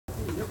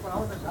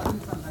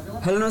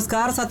Hello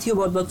नमस्कार साथियों,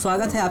 बहुत बहुत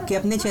स्वागत है आपके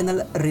अपने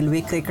चैनल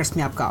रेलवे क्रैकर्स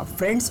में आपका।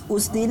 फ्रेंड्स,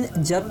 उस दिन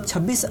जब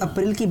 26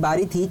 अप्रैल की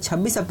बारी थी,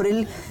 26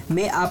 अप्रैल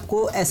में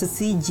आपको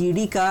एसएससी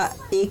जीडी का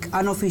एक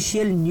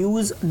अनऑफिशियल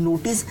न्यूज़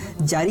नोटिस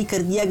जारी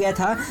कर दिया गया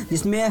था,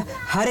 जिसमें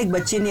हर एक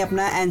बच्चे ने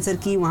अपना आंसर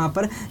की वहां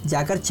पर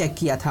जाकर चेक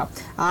किया था।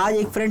 आज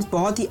एक फ्रेंड्स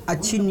बहुत ही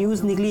अच्छी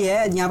न्यूज़ निकली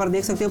है। यहाँ पर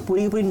देख सकते हो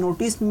पूरी की पूरी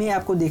नोटिस में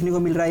आपको देखने को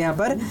मिल रहा है।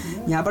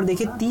 यहाँ पर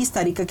देखिए 30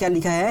 तारीख का क्या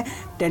लिखा है।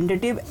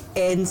 टेंटेटिव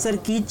आंसर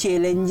की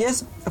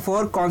challenges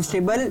for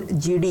constable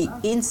GD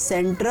in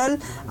central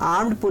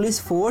armed police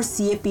force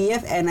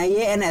CAPF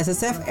NIA and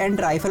SSF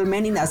and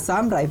rifleman in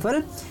Assam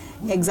rifle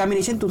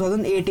examination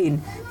 2018।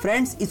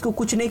 Friends, इसको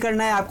कुछ नहीं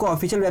करना है, आपको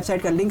ऑफिशियल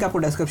वेबसाइट का लिंक आपको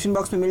डिस्क्रिप्शन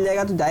बॉक्स में मिल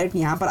जाएगा। तो डायरेक्ट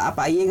यहाँ पर आप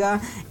आइएगा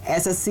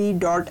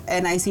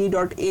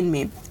ssc.nic.in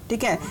में,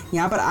 ठीक है।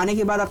 यहाँ पर आने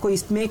के बाद आपको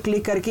इसमें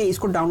क्लिक करके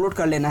इसको डाउनलोड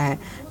कर लेना है।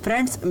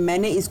 फ्रेंड्स,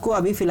 मैंने इसको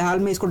अभी फ़िलहाल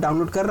में इसको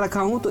डाउनलोड कर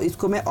रखा हूँ, तो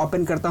इसको मैं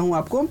ओपन करता हूँ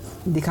आपको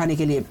दिखाने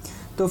के लिए।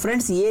 तो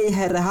फ्रेंड्स, ये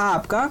है रहा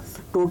आपका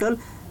टोटल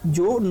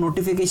जो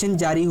नोटिफिकेशन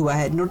जारी हुआ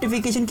है।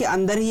 नोटिफिकेशन के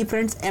अंदर ही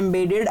फ्रेंड्स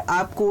एम्बेडेड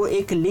आपको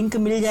एक लिंक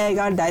मिल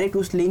जाएगा। डायरेक्ट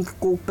उस लिंक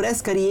को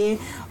प्रेस करिए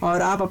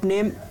और आप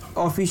अपने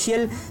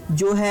ऑफिशियल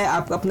जो है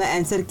आप अपना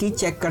आंसर की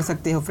चेक कर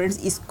सकते हो। फ्रेंड्स,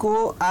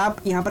 इसको आप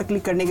यहाँ पर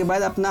क्लिक करने के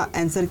बाद अपना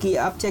आंसर की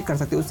आप चेक कर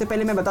सकते हो। उससे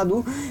पहले मैं बता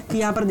दूं कि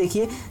यहाँ पर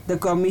देखिए, the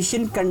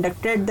commission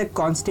conducted the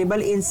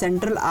constable in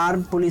central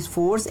arm police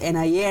force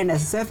NIA and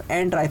SSF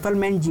and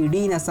rifleman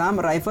GD in Assam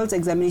rifles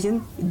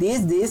examination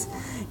this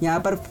यहाँ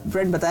पर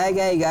फ्रेंड बताया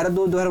गया है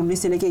 11/2/2019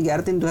 से लेकर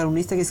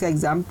 11/3/2019 तक इसका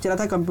एग्जाम चला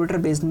था कंप्यूटर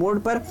बेस्ड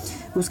मोड पर।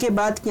 उसके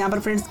बाद यहाँ पर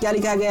फ्रेंड्स क्या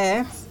लिखा गया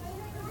है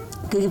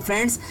कि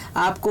फ्रेंड्स,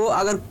 आपको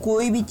अगर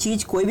कोई भी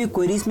चीज़ कोई भी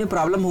क्वेरीज में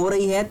प्रॉब्लम हो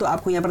रही है तो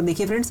आपको यहाँ पर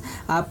देखिए फ्रेंड्स,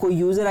 आपको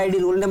यूज़र आईडी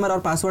रोल नंबर और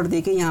पासवर्ड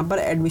देके यहाँ पर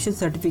एडमिशन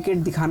सर्टिफिकेट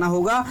दिखाना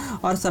होगा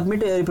और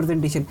सबमिट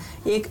रिप्रेजेंटेशन,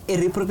 एक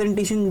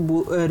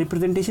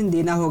रिप्रेजेंटेशन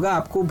देना होगा,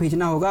 आपको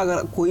भेजना होगा।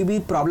 अगर कोई भी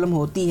प्रॉब्लम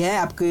होती है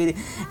आपके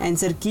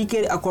आंसर की के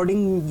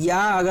अकॉर्डिंग,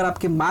 या अगर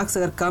आपके मार्क्स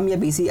अगर कम या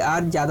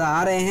BCR ज़्यादा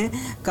आ रहे हैं,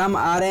 कम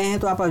आ रहे हैं,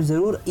 तो आप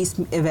ज़रूर इस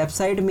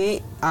वेबसाइट में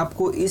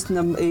आपको इस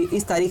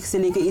तारीख से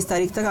लेकर इस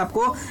तारीख तक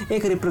आपको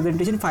एक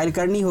रिप्रेजेंटेशन फाइल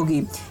करनी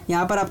होगी।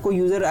 यहाँ पर आपको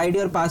यूज़र आईडी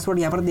और पासवर्ड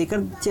यहाँ पर देकर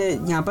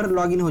यहाँ पर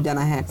लॉगिन हो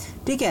जाना है,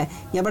 ठीक है।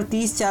 यहाँ पर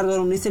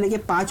 30/4/2019 से लेकर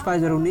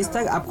 5/5/2019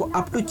 तक आपको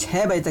अप टू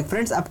 6 बजे तक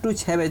फ्रेंड्स, अप टू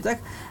 6 बजे तक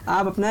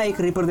आप अपना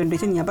एक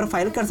रिप्रेजेंटेशन यहाँ पर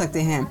फाइल कर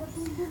सकते हैं।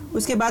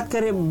 उसके बात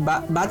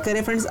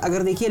करें फ्रेंड्स,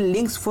 अगर देखिए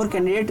links for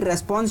candidate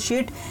response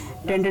sheet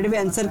tentative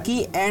answer की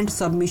and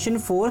submission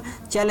for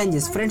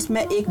challenges. Friends,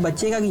 मैं एक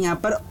बच्चे का यहाँ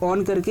पर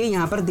ऑन करके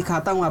यहाँ पर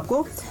दिखाता हूँ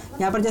आपको।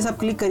 यहाँ पर जैसे आप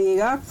क्लिक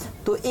करिएगा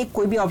तो एक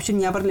कोई भी ऑप्शन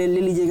यहाँ पर ले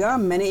लीजिएगा।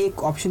 मैंने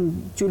एक ऑप्शन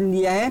चुन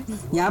लिया है।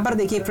 यहाँ पर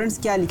देखिए फ्रेंड्स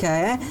क्या लिखा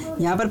है,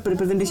 यहाँ पर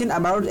प्रेजेंटेशन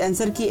अबाउट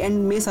आंसर की एंड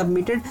में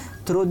submitted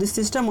through this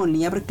system only.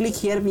 यहाँ पर क्लिक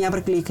हियर, यहाँ पर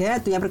क्लिक है,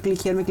 तो यहाँ पर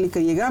क्लिक हियर में क्लिक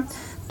करिएगा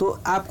तो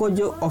आपको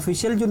जो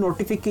ऑफिशियल जो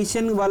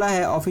नोटिफिकेशन वाला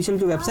है, ऑफिशियल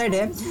जो वेबसाइट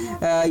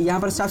है यहाँ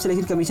पर स्टाफ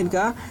सिलेक्शन कमीशन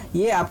का,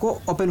 ये आपको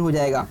ओपन हो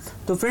जाएगा।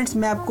 तो फ्रेंड्स,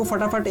 मैं आपको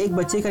फटाफट एक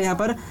बच्चे का यहाँ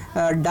पर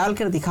डाल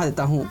कर दिखा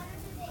देता हूँ।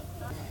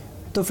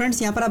 तो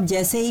फ्रेंड्स, यहाँ पर आप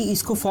जैसे ही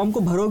इसको फॉर्म को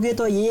भरोगे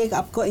तो ये एक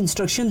आपको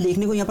इंस्ट्रक्शन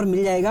देखने को यहाँ पर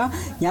मिल जाएगा।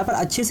 यहाँ पर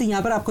अच्छे से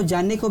यहाँ पर आपको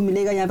जानने को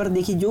मिलेगा। यहाँ पर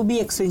देखिए जो भी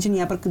एक्सटेंशन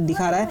यहाँ पर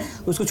दिखा रहा है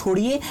उसको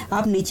छोड़िए,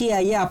 आप नीचे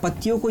आइए,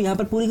 आपत्तियों को यहाँ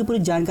पर पूरी की पूरी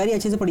जानकारी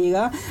अच्छे से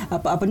पढ़िएगा।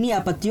 आप अपनी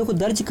आपत्तियों को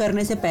दर्ज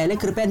करने से पहले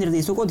कृपया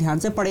निर्देशों को ध्यान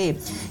से पढ़ें।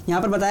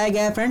 यहाँ पर बताया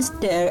गया है फ्रेंड्स,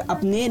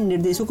 अपने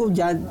निर्देशों को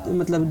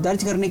मतलब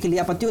दर्ज करने के लिए,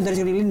 आपत्तियों को दर्ज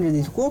करने के लिए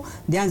निर्देशों को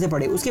ध्यान से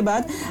पढ़े। उसके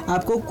बाद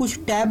आपको कुछ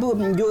टैब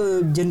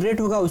जो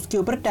जनरेट होगा उसके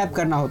ऊपर टैप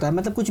करना होता है।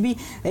 मतलब कुछ भी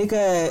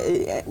एक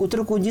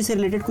उत्तर कुंजी से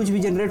रिलेटेड कुछ भी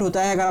जनरेट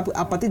होता है, अगर आप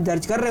आपत्ति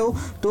दर्ज कर रहे हो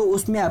तो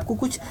उसमें आपको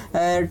कुछ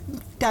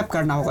टैप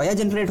करना होगा या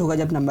जनरेट होगा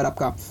जब नंबर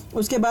आपका।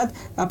 उसके बाद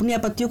अपनी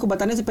आपत्तियों को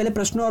बताने से पहले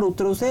प्रश्नों और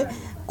उत्तरों से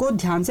को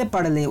ध्यान से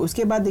पढ़ लें।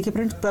 उसके बाद देखिए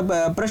फ्रेंड्स,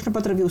 प्रश्न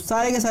पत्र व्यू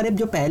सारे के सारे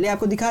जो पहले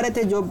आपको दिखा रहे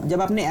थे, जो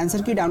जब आपने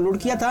आंसर की डाउनलोड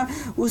किया था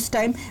उस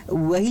टाइम,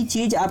 वही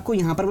चीज़ आपको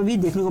यहाँ पर भी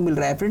देखने को मिल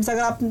रहा है। फ्रेंड्स,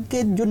 अगर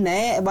आपके जो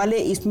नए वाले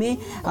इसमें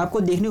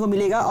आपको देखने को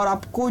मिलेगा और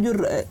आपको जो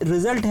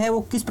रिजल्ट है वो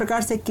किस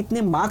प्रकार से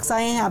कितने मार्क्स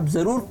आए हैं, आप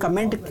ज़रूर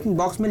कमेंट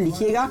बॉक्स में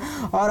लिखिएगा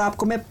और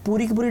आपको मैं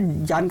पूरी की पूरी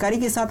जानकारी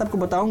के साथ आपको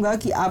बताऊंगा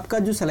कि आपका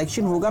जो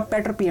सिलेक्शन होगा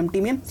पैटर PMT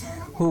में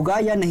होगा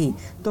या नहीं।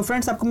 तो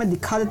फ्रेंड्स, आपको मैं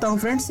दिखा देता हूं।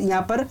 फ्रेंड्स,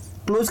 यहाँ पर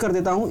क्लोज कर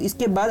देता हूं।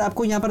 इसके बाद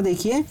आपको यहाँ पर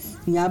देखिए,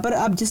 यहाँ पर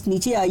आप जिस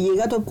नीचे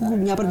आइएगा तो आपको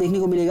यहाँ पर देखने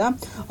को मिलेगा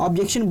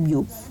ऑब्जेक्शन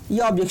व्यू। ये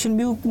ऑब्जेक्शन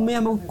व्यू में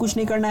हमें कुछ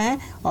नहीं करना है,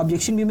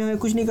 ऑब्जेक्शन व्यू में हमें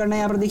कुछ नहीं करना है।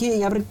 यहाँ पर देखिए,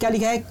 यहाँ पर क्या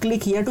लिखा है,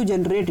 click here to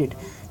generate it,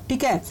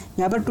 ठीक है।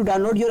 यहाँ पर to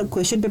download your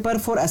question paper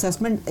for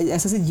assessment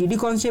SSC GD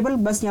constable,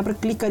 बस यहाँ पर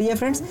क्लिक करिए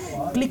फ्रेंड्स।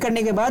 क्लिक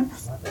करने के बाद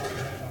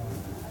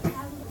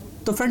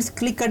तो फ्रेंड्स,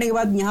 क्लिक करने के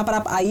बाद यहाँ पर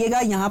आप आइएगा।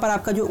 यहाँ पर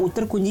आपका जो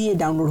उत्तर कुंजी ये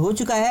डाउनलोड हो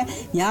चुका है।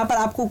 यहाँ पर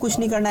आपको कुछ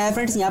नहीं करना है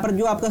फ्रेंड्स। यहाँ पर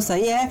जो आपका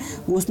सही है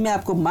उसमें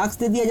आपको मार्क्स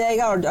दे दिया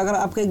जाएगा और अगर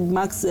आपके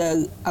मार्क्स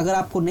अगर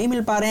आपको नहीं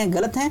मिल पा रहे हैं,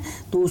 गलत हैं,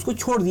 तो उसको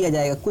छोड़ दिया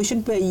जाएगा।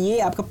 क्वेश्चन पे ये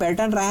आपका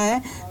पैटर्न रहा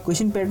है,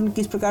 क्वेश्चन पैटर्न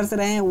किस प्रकार से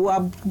रहे हैं वो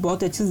आप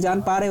बहुत अच्छे से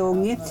जान पा रहे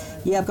होंगे।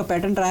 ये आपका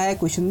पैटर्न रहा है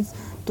क्वेश्चन।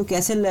 तो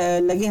कैसे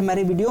लगे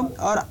हमारे वीडियो,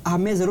 और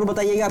हमें ज़रूर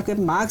बताइएगा आपके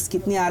मार्क्स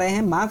कितने आ रहे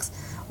हैं, मार्क्स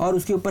और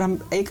उसके ऊपर हम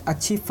एक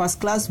अच्छी फर्स्ट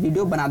क्लास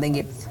वीडियो बना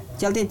देंगे।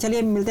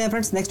 चलिए मिलते हैं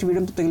फ्रेंड्स नेक्स्ट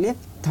वीडियो में, तब तक के लिए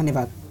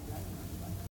धन्यवाद।